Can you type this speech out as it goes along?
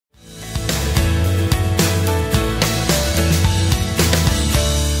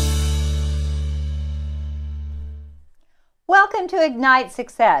Welcome to Ignite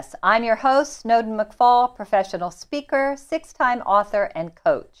Success. I'm your host, Snowden McFall, professional speaker, 6-time author, and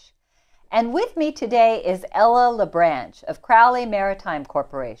coach. And with me today is Ella LaBranche of Crowley Maritime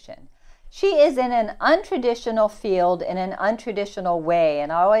Corporation. She is in an untraditional field in an untraditional way,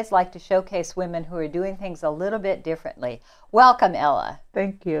 and I always like to showcase women who are doing things a little bit differently. Welcome, Ella.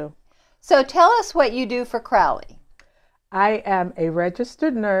 Thank you. So tell us what you do for Crowley. I am a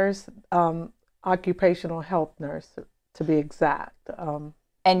registered nurse, occupational health nurse, to be exact.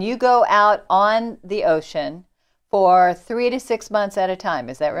 And you go out on the ocean for 3 to 6 months at a time,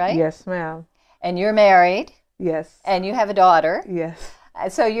 is that right? Yes, ma'am. And you're married. Yes. And you have a daughter. Yes.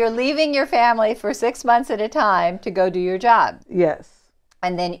 So you're leaving your family for 6 months at a time to go do your job. Yes.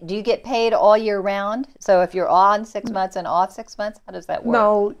 And then do you get paid all year round? So if you're on 6 months and off 6 months, how does that work?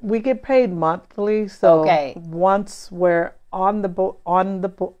 No, we get paid monthly. So okay. Once we're on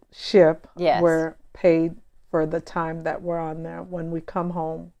the ship, yes. we're paid for the time that we're on there. When we come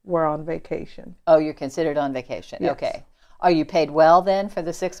home, we're on vacation. Oh, you're considered on vacation. Yes. Okay. Are you paid well then for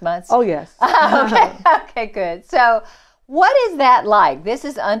the 6 months? Oh, yes. Okay. Okay, good. So what is that like? This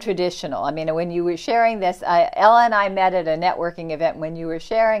is untraditional. I mean, when you were sharing this, Ella and I met at a networking event when you were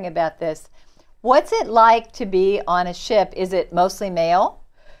sharing about this. What's it like to be on a ship? Is it mostly male?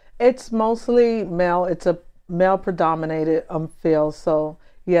 It's mostly male. It's a male-predominated field. So,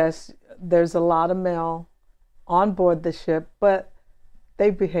 yes, there's a lot of male on board the ship, but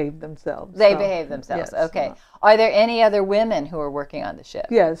they behave themselves. They behave themselves. Yes, okay. Are there any other women who are working on the ship?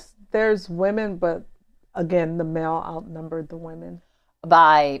 Yes, there's women, but again, the male outnumbered the women.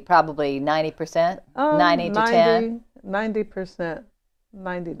 By probably 90%? 90 to 10? 90%,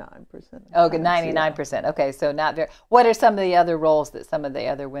 99%. Okay, 99%. Okay, so not very. What are some of the other roles that some of the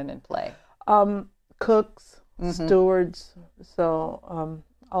other women play? Cooks, stewards, so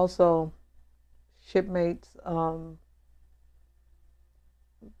also shipmates,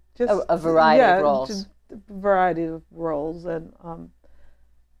 just a variety of roles. Just a variety of roles, and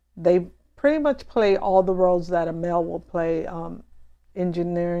they pretty much play all the roles that a male will play.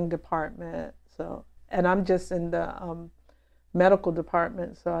 Engineering department, so, and I'm just in the medical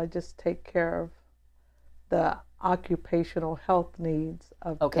department, so I just take care of the occupational health needs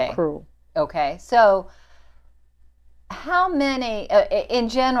of the crew. Okay, so how many, in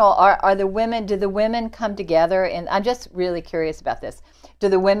general, are the women, do the women come together? And I'm just really curious about this. Do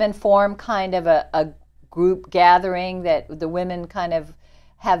the women form kind of a group gathering that the women kind of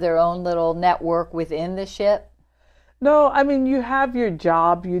have their own little network within the ship? No, I mean, you have your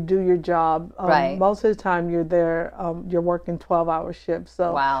job, you do your job. Right. Most of the time you're there, you're working 12-hour shifts.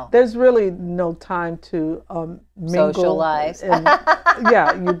 So wow. There's really no time to mingle. Socialize. And,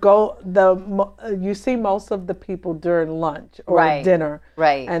 yeah, you see most of the people during lunch or right. dinner.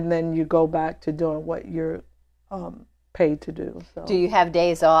 Right. And then you go back to doing what you're paid to do. So. Do you have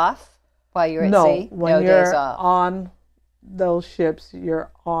days off while you're at sea? No, when you're on those ships,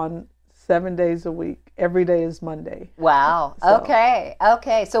 you're on 7 days a week. Every day is Monday. Wow. So.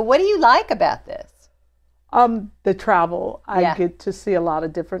 Okay. So what do you like about this? The travel. I get to see a lot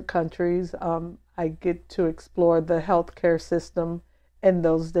of different countries. I get to explore the healthcare system in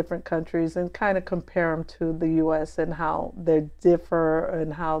those different countries and kind of compare them to the U.S. and how they differ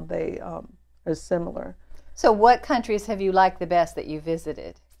and how they are similar. So what countries have you liked the best that you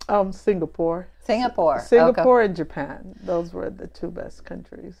visited? Singapore. Singapore and Japan. Those were the two best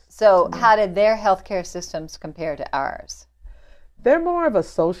countries. So how did their healthcare systems compare to ours? They're more of a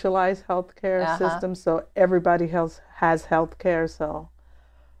socialized healthcare system, so everybody has healthcare. So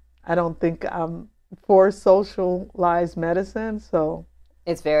I don't think I'm for socialized medicine. So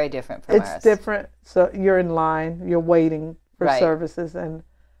it's very different from ours. It's different. So you're in line, you're waiting for services, and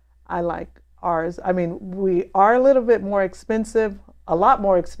I like ours. I mean, we are a little bit more expensive. A lot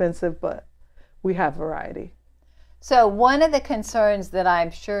more expensive, but we have variety. So one of the concerns that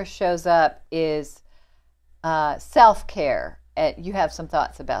I'm sure shows up is self-care. You have some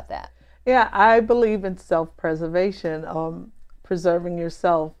thoughts about that? Yeah, I believe in self-preservation, preserving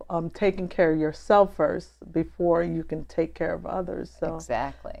yourself, taking care of yourself first before you can take care of others. So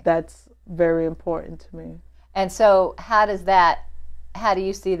exactly. That's very important to me. And so how do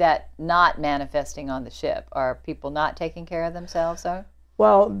you see that not manifesting on the ship? Are people not taking care of themselves? Or?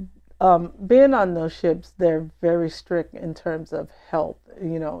 Well, being on those ships, they're very strict in terms of health.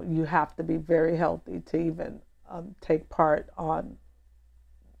 You know, you have to be very healthy to even take part on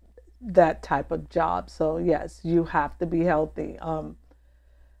that type of job. So yes, you have to be healthy.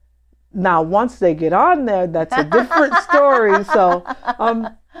 Now, once they get on there, that's a different story. So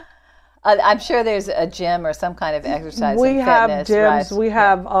I'm sure there's a gym or some kind of exercise. We and have fitness, gyms. right? We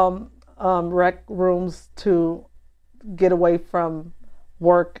have rec rooms to get away from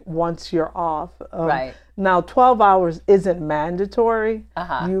work once you're off. Right. Now, 12 hours isn't mandatory.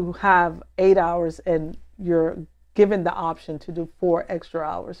 Uh-huh. You have 8 hours, and you're given the option to do 4 extra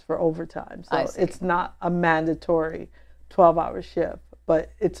hours for overtime. So it's not a mandatory 12-hour shift,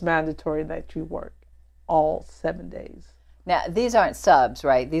 but it's mandatory that you work all 7 days. Now, these aren't subs,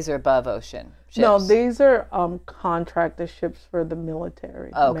 right? These are above ocean ships. No, these are contractor ships for the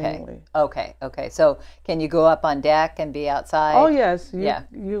military, mainly. Okay. So can you go up on deck and be outside? Oh, yes.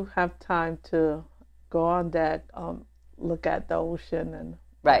 You have time to go on deck, look at the ocean, and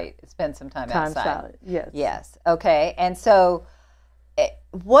right, spend some time outside. Yes. Okay. And so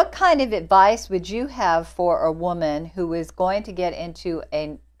what kind of advice would you have for a woman who is going to get into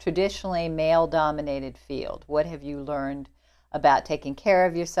a traditionally male-dominated field? What have you learned about taking care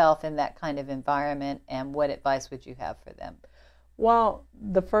of yourself in that kind of environment, and what advice would you have for them? Well,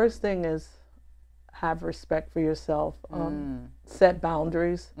 the first thing is have respect for yourself. Set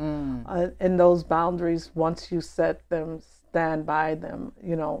boundaries. And those boundaries, once you set them, stand by them.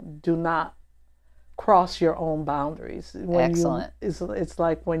 Do not cross your own boundaries. Excellent. It's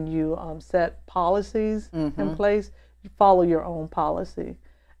like when you set policies in place, you follow your own policy,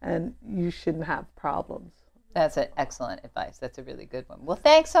 and you shouldn't have problems. That's an excellent advice. That's a really good one. Well,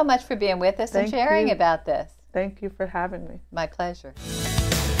 thanks so much for being with us and sharing about this. Thank you for having me. My pleasure.